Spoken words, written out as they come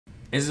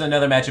This is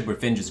another matchup where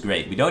Finge is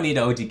great. We don't need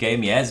to OTK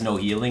him. He has no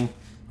healing.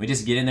 We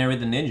just get in there with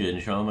the ninja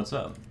and show him what's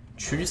up.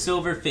 True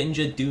Silver,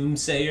 Finge,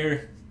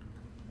 Doomsayer,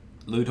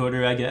 Loot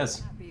Hoarder, I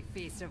guess. Happy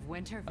Feast of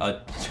Winter.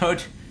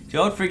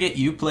 Don't forget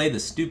you play the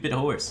stupid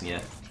horse.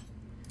 Yeah.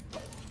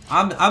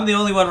 I'm the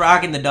only one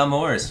rocking the dumb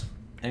horse.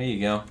 There you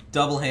go.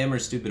 Double hammer,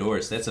 stupid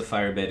horse. That's a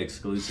Firebat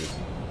exclusive.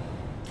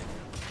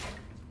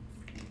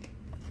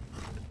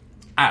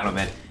 I don't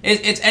know, man.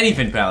 It's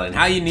anyfin paladin.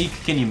 How unique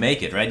can you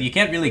make it, right? You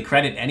can't really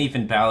credit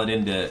anyfin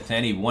paladin to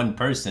any one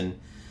person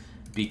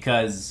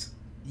because,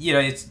 you know,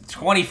 it's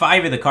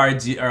 25 of the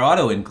cards are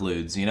auto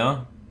includes, you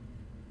know?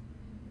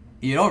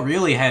 You don't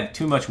really have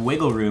too much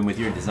wiggle room with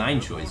your design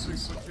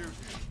choices.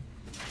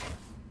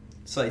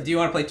 So, do you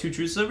want to play 2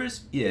 True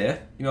Silvers? Yeah.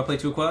 You want to play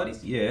 2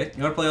 Equalities? Yeah.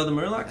 You want to play all the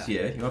Murlocs?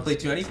 Yeah. You want to play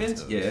 2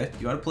 Anyfins? Yeah.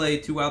 You want to play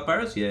 2 Wild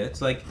Pyros? Yeah.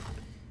 It's like,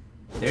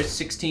 there's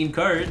 16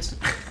 cards.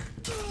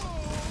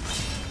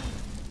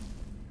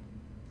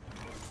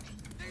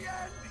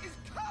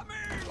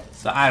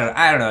 So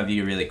I don't know if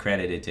you really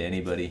credit it to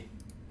anybody.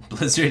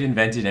 Blizzard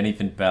invented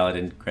Anyfin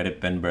Paladin, credit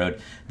Ben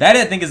Brode. That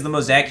I think is the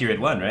most accurate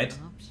one, right?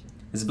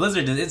 Because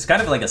Blizzard, it's kind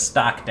of like a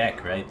stock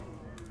deck, right?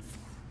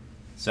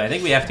 So I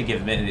think we have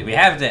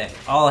to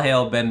all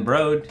hail Ben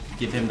Brode,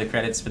 give him the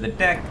credits for the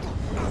deck.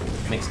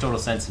 Makes total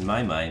sense in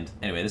my mind.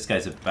 Anyway, this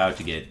guy's about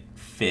to get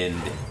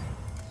finned.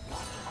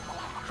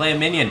 Play a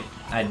minion,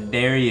 I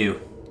dare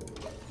you.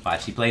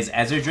 Watch, he plays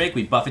Ezra Drake,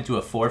 we buff it to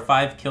a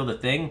 4/5, kill the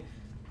thing.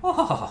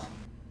 Oh.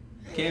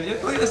 Look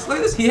at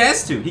this, he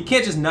has to. He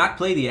can't just not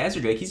play the Azure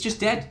Drake, he's just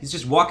dead. He's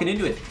just walking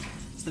into it.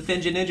 It's the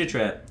Finja Ninja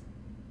Trap.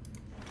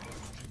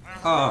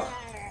 Oh,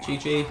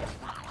 GG.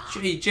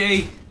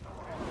 GG.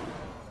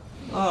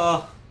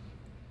 Oh.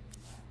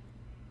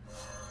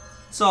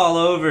 It's all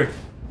over.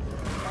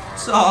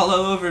 It's all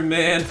over,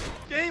 man.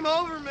 Game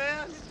over,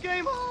 man. It's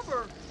game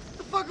over. What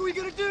the fuck are we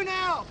gonna do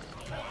now?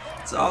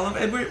 It's all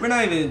over. We're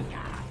not even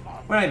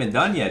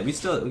done yet. We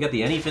got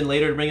the Anyfin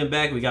later to bring him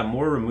back. We got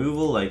more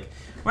removal. Like,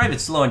 we're not even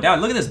slowing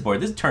down. Look at this board.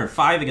 This is turn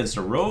 5 against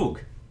a rogue.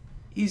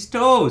 He's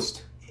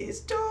toast. He's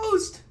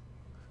toast.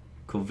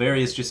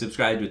 Culvarius just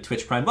subscribed with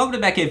Twitch Prime. Welcome to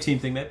Back Cave Team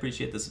Thing, man.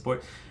 Appreciate the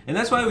support. And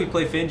that's why we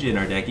play Finja in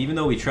our deck, even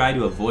though we try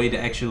to avoid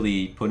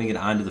actually putting it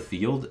onto the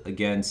field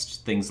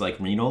against things like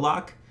Reno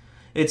Lock.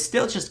 It's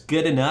still just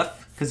good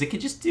enough, because it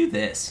could just do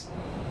this.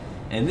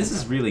 And this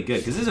is really good,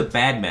 because this is a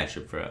bad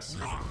matchup for us.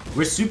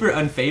 We're super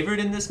unfavored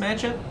in this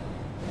matchup,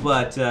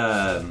 but,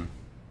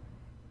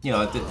 you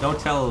know,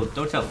 don't tell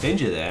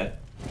Finja that.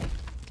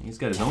 He's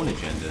got his own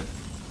agenda.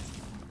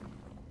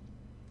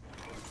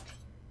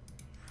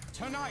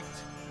 Tonight.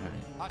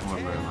 Alright, more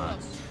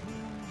Murlocs.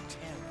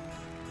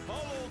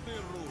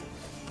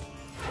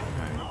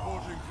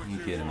 Alright, you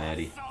get him,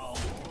 Addy.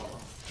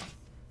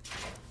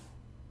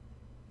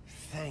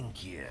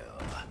 Thank you.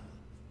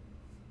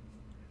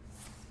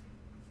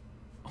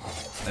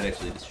 That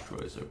actually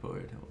destroys our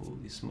board.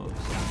 Holy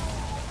smokes.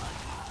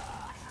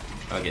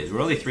 Okay,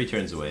 we're only 3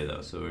 turns away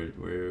though, so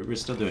we're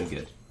still doing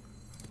good.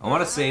 I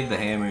want to save the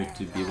hammer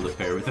to be able to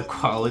pair with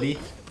Equality,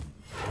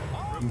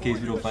 in case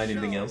we don't find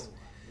anything else.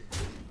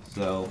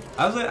 So,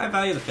 I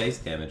value the face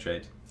damage,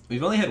 right?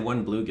 We've only had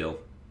 1 bluegill,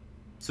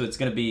 so it's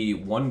going to be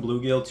 1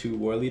 bluegill, 2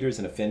 war leaders,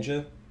 and a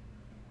Finja,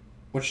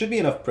 which should be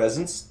enough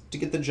presence to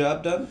get the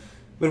job done.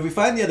 But if we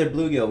find the other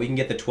bluegill, we can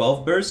get the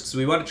 12 burst, so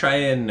we want to try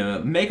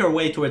and make our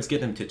way towards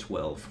getting him to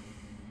 12.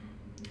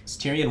 Is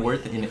Tyrion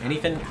worth in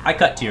anything? I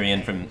cut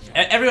Tyrion from...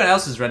 Everyone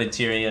else has running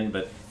Tyrion,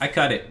 but I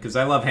cut it, because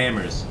I love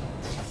hammers.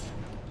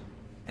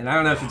 And I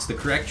don't know if it's the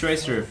correct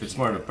choice or if it's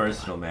more of a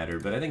personal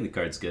matter, but I think the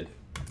card's good.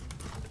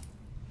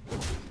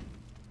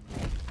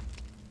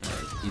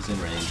 Alright, he's in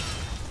range.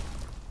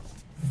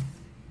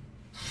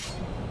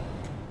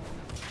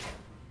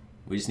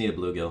 We just need a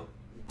bluegill.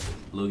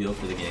 Bluegill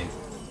for the game.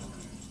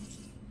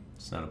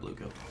 It's not a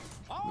bluegill.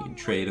 We can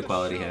trade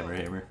Equality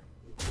hammer.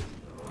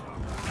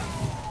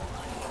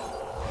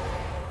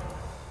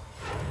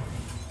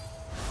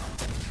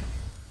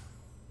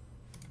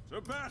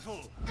 To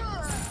battle!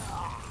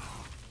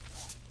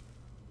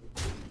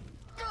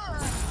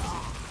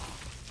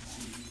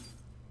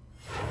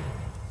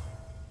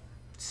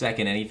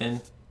 Second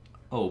anything?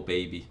 Oh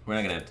baby, we're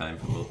not gonna have time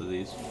for both of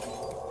these.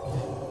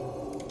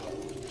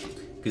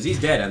 Because he's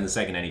dead on the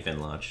second anything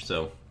launch,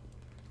 so...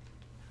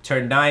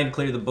 Turn 9,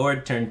 clear the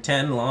board. Turn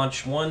 10,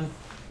 launch 1.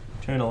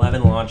 Turn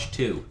 11, launch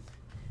 2.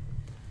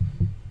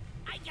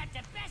 I got the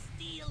best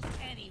deals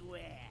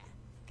anywhere.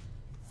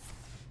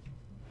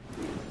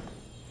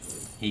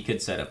 He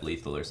could set up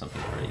lethal or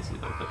something crazy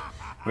though, but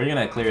we're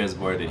gonna clear his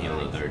board and heal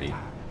the 30.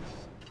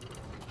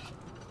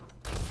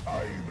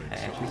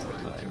 Actually,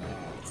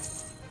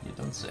 you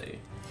don't say.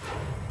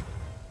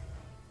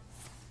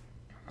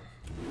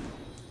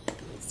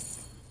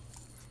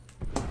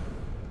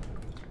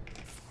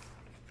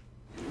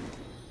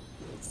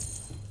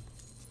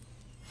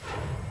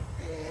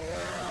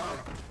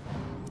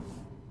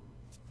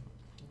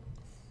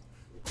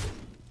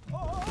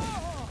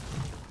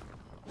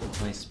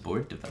 Nice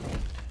board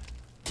development.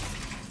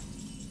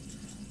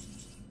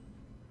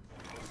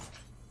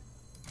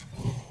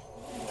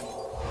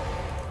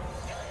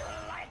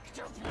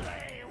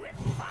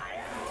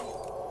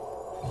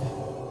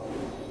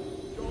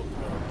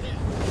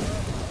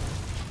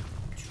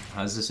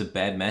 How's this a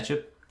bad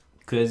matchup?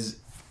 Because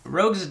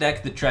Rogue's a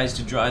deck that tries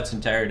to draw its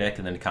entire deck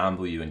and then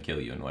combo you and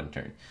kill you in one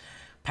turn.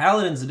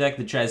 Paladin's a deck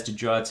that tries to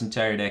draw its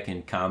entire deck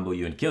and combo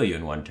you and kill you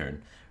in one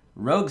turn.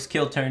 Rogue's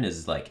kill turn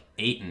is like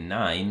 8 and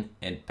 9,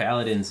 and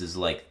Paladin's is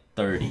like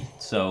 30.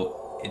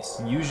 So it's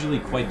usually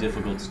quite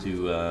difficult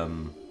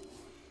to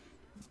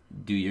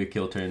do your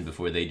kill turn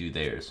before they do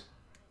theirs.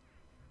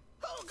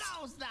 Who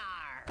goes there?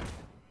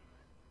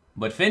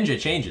 But Finja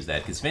changes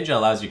that, because Finja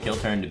allows your kill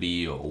turn to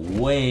be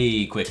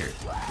way quicker.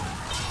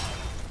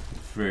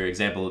 For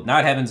example, now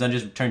it happens on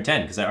just turn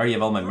 10, because I already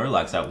have all my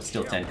Murlocs out with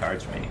still 10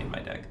 cards remaining in my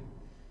deck.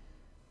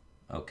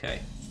 Okay.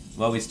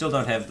 Well, we still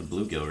don't have the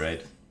bluegill,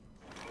 right?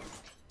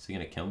 Is he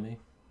gonna kill me?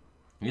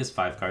 He has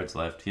 5 cards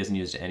left. He hasn't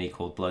used any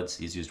Cold Bloods.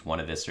 He's used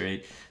 1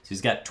 Eviscerate. So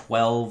he's got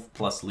 12,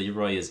 plus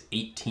Leroy is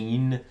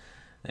 18.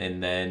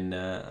 And then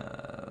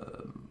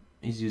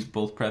he's used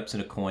both preps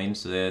and a coin,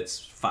 so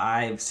that's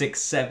 5, 6,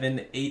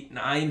 7, 8,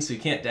 9. So he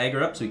can't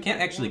dagger up, so he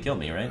can't actually kill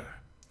me, right?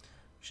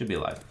 Should be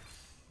alive.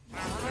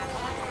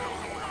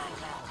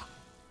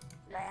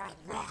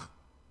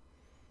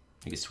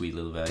 Make a sweet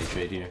little value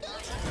trade here.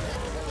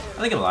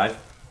 I think I'm alive.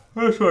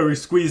 That's why we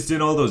squeezed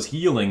in all those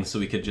healing so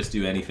we could just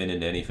do anything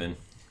into anything.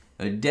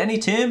 Denny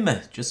Tim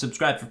just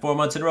subscribed for 4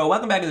 months in a row.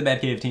 Welcome back to the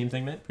Batcave team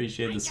thing, man.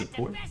 Appreciate the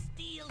support.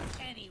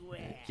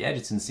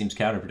 Gadgetson seems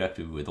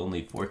counterproductive with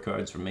only 4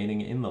 cards remaining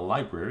in the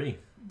library.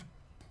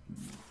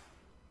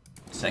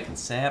 Second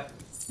sap.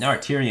 Now our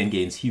Tyrion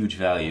gains huge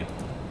value.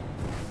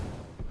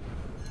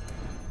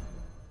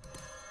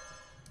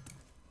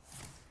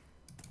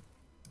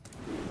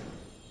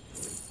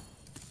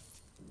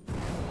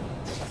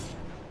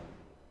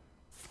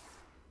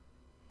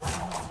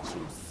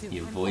 He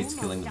avoids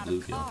killing the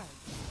bluegill.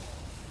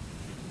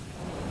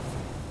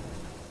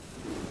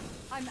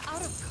 I'm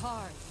out of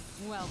cards.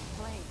 Well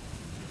played.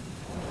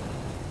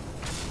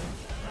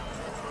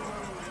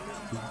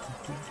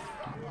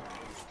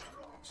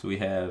 So we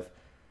have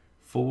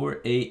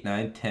 4, 8,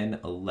 9, 10,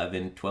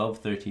 11, 12,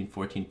 13,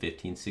 14,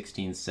 15,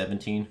 16,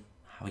 17.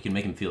 We can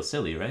make him feel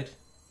silly, right?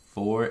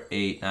 4,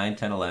 8, 9,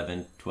 10,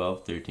 11,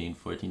 12, 13,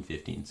 14,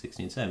 15,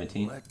 16,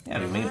 17. Yeah,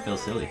 we can make him feel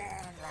silly.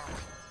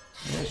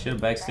 Yeah, should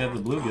have backstabbed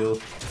the bluegill.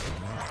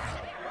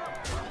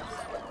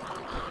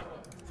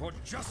 For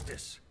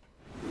justice.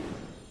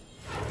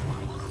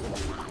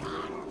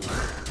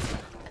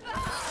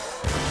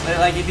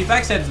 Like, if he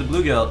backstabs the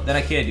bluegill, then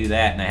I can't do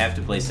that, and I have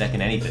to play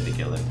second anything to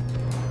kill him.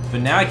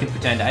 But now I can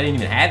pretend I didn't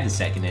even have the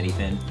second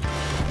anything,